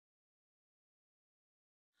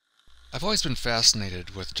I've always been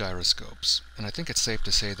fascinated with gyroscopes, and I think it's safe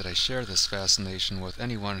to say that I share this fascination with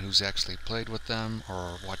anyone who's actually played with them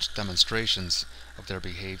or watched demonstrations of their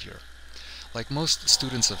behavior. Like most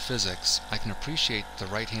students of physics, I can appreciate the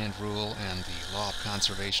right-hand rule and the law of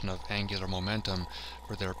conservation of angular momentum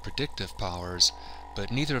for their predictive powers,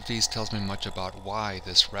 but neither of these tells me much about why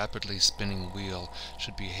this rapidly spinning wheel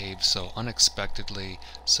should behave so unexpectedly,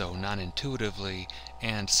 so non-intuitively,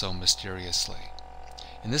 and so mysteriously.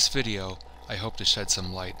 In this video, I hope to shed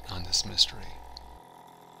some light on this mystery.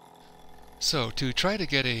 So, to try to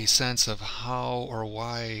get a sense of how or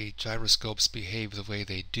why gyroscopes behave the way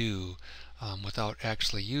they do without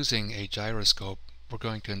actually using a gyroscope, we're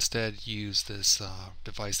going to instead use this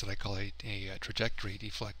device that I call a trajectory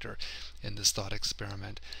deflector in this thought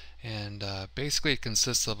experiment. And basically it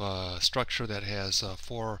consists of a structure that has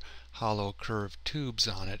 4 hollow curved tubes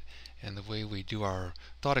on it. And the way we do our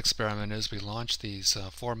thought experiment is we launch these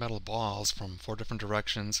 4 metal balls from 4 different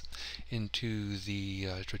directions into the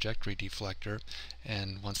trajectory deflector,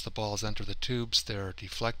 and once the balls enter the tubes, they're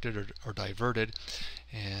deflected or diverted,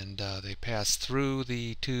 and they pass through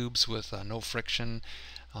the tubes with no friction.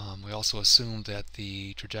 We also assume that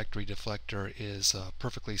the trajectory deflector is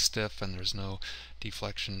perfectly stiff and there's no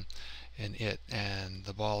deflection in it, and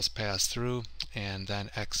the balls pass through and then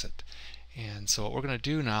exit. And so what we're going to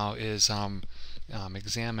do now is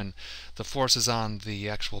examine the forces on the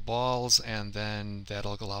actual balls, and then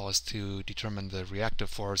that'll allow us to determine the reactive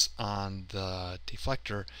force on the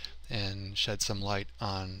deflector and shed some light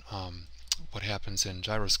on what happens in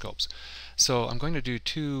gyroscopes. So I'm going to do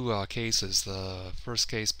 2 cases. The first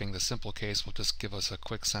case being the simple case will just give us a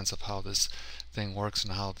quick sense of how this thing works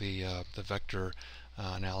and how the vector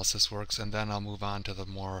analysis works, and then I'll move on to the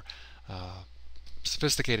more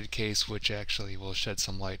sophisticated case, which actually will shed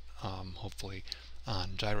some light, hopefully,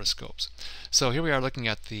 on gyroscopes. So here we are looking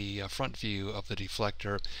at the front view of the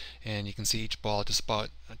deflector, and you can see each ball just about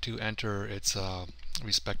to enter its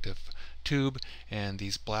respective tube, and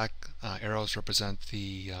these black arrows represent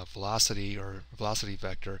the velocity or velocity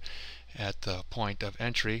vector at the point of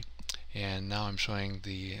entry. And now I'm showing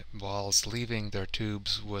the balls leaving their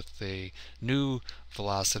tubes with a new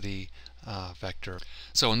velocity vector.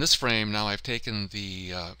 So in this frame now I've taken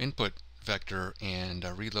the input vector and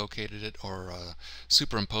relocated it or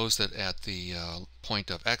superimposed it at the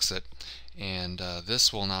point of exit, and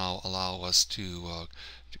this will now allow us to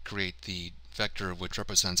create the vector which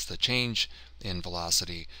represents the change in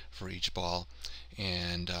velocity for each ball.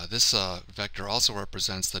 And this vector also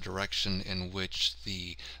represents the direction in which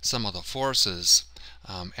the sum of the forces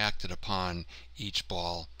acted upon each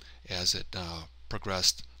ball as it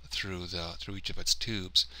progressed through each of its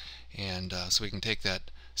tubes. And so we can take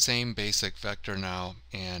that same basic vector now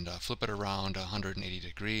and flip it around 180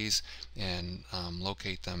 degrees and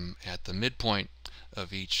locate them at the midpoint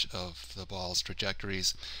of each of the ball's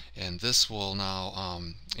trajectories, and this will now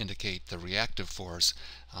indicate the reactive force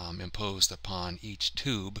imposed upon each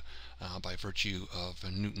tube by virtue of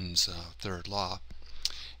Newton's third law.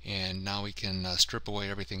 And now we can strip away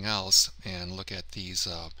everything else and look at these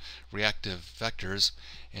reactive vectors,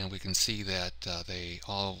 and we can see that they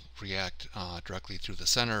all react directly through the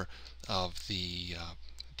center of the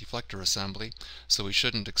deflector assembly, so we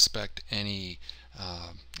shouldn't expect any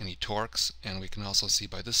torques. And we can also see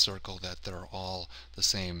by this circle that they're all the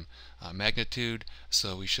same magnitude,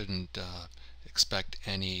 so we shouldn't expect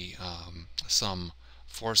any sum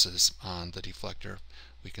forces on the deflector.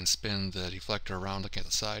 We can spin the deflector around looking at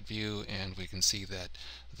the side view, and we can see that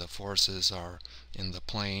the forces are in the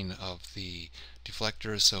plane of the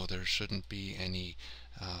deflector, so there shouldn't be any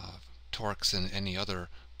torques in any other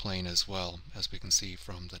plane as well, as we can see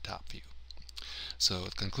from the top view. So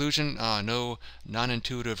the conclusion, no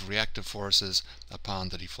non-intuitive reactive forces upon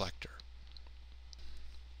the deflector.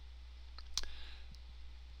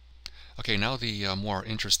 Okay, now the more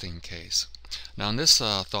interesting case. Now in this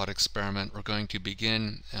thought experiment we're going to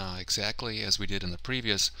begin exactly as we did in the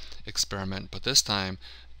previous experiment, but this time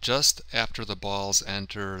just after the balls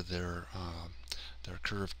enter their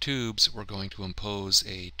curved tubes, we're going to impose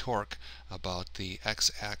a torque about the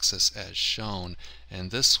x-axis as shown,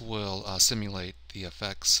 and this will simulate the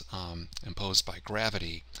effects imposed by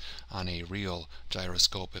gravity on a real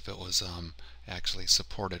gyroscope if it was actually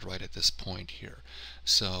supported right at this point here.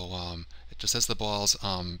 So just as the balls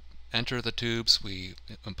enter the tubes, we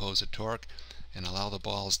impose a torque and allow the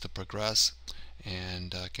balls to progress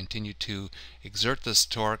and continue to exert this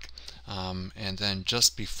torque, and then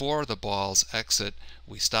just before the balls exit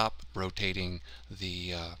we stop rotating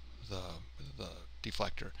the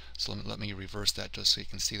deflector. So let me reverse that just so you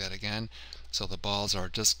can see that again. So the balls are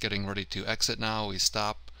just getting ready to exit now. We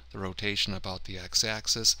stop the rotation about the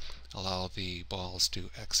x-axis, allow the balls to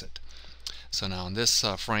exit. So now in this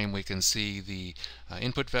frame we can see the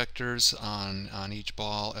input vectors on each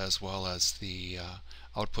ball, as well as the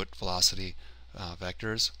output velocity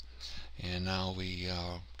vectors. And now we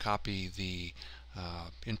copy the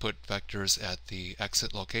input vectors at the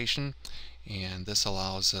exit location, and this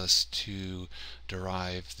allows us to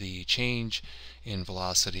derive the change in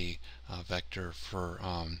velocity vector for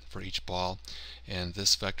each ball. And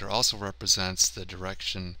this vector also represents the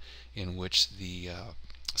direction in which the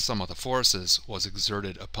sum of the forces was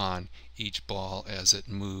exerted upon each ball as it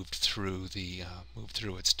moved through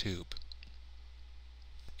its tube.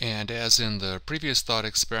 And as in the previous thought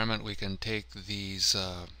experiment, we can take these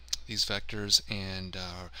vectors and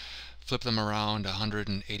flip them around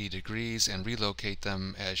 180 degrees and relocate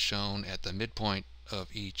them as shown at the midpoint of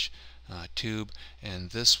each tube, and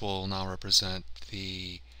this will now represent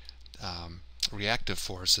the reactive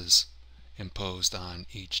forces imposed on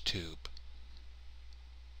each tube.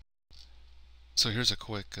 So here's a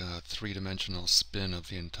quick three-dimensional spin of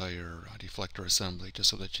the entire deflector assembly, just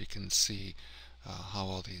so that you can see how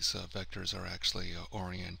all these vectors are actually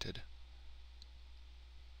oriented.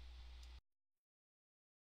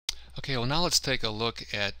 Okay, well now let's take a look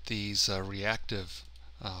at these reactive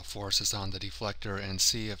forces on the deflector and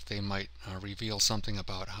see if they might reveal something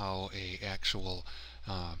about how an actual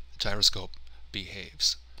gyroscope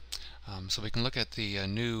behaves. So we can look at the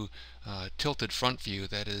new tilted front view,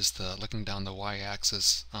 that is looking down the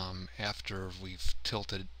y-axis after we've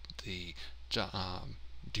tilted the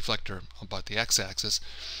deflector about the x-axis.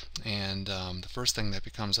 And the first thing that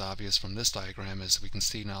becomes obvious from this diagram is we can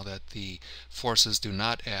see now that the forces do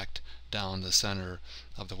not act down the center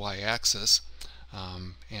of the y-axis.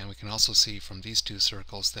 And we can also see from these two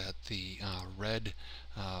circles that the red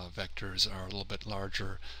vectors are a little bit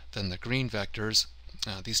larger than the green vectors.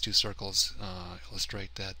 These two circles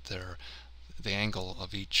illustrate that the angle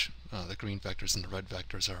of each, the green vectors and the red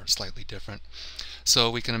vectors, are slightly different. So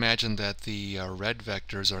we can imagine that the red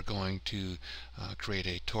vectors are going to create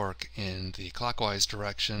a torque in the clockwise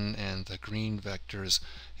direction, and the green vectors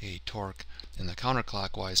a torque in the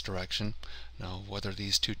counterclockwise direction. Now, whether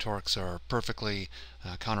these two torques are perfectly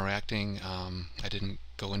counteracting, I didn't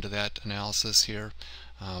go into that analysis here.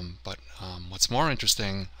 But what's more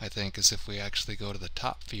interesting, I think, is if we actually go to the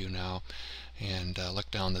top view now and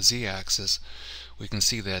look down the z-axis, we can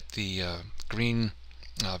see that the green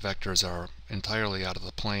vectors are entirely out of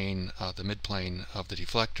the plane, the midplane of the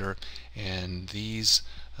deflector, and these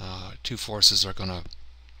two forces are going to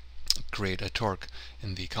create a torque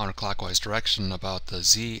in the counterclockwise direction about the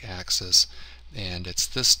z-axis, and it's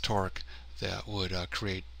this torque that would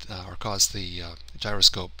create or cause the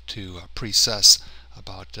gyroscope to precess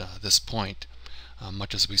about this point,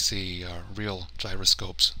 much as we see real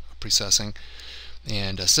gyroscopes precessing.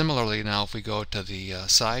 And similarly, now if we go to the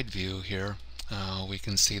side view here, we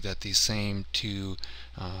can see that these same two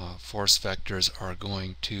force vectors are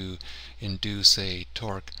going to induce a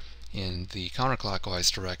torque in the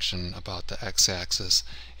counterclockwise direction about the x-axis,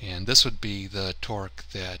 and this would be the torque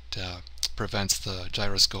that prevents the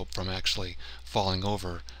gyroscope from actually falling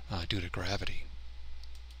over due to gravity.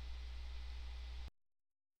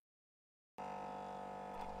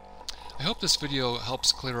 I hope this video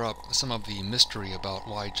helps clear up some of the mystery about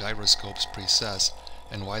why gyroscopes precess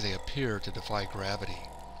and why they appear to defy gravity.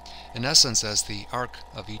 In essence, as the arc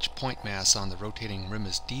of each point mass on the rotating rim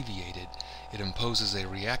is deviated, it imposes a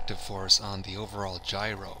reactive force on the overall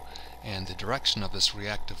gyro, and the direction of this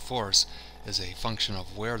reactive force is a function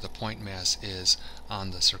of where the point mass is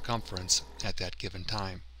on the circumference at that given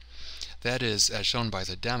time. That is, as shown by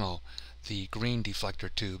the demo, the green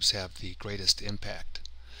deflector tubes have the greatest impact.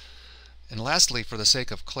 And lastly, for the sake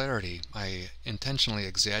of clarity, I intentionally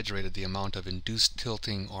exaggerated the amount of induced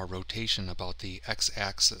tilting or rotation about the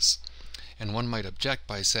x-axis. And one might object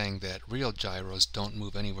by saying that real gyros don't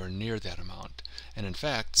move anywhere near that amount. And in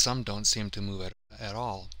fact, some don't seem to move at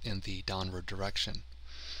all in the downward direction.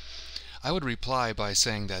 I would reply by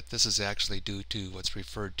saying that this is actually due to what's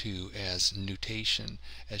referred to as nutation,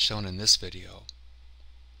 as shown in this video,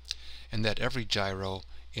 and that every gyro,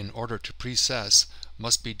 in order to precess,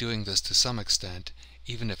 must be doing this to some extent,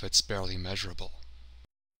 even if it's barely measurable.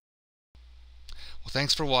 Well,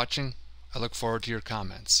 thanks for watching. I look forward to your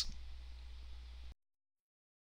comments.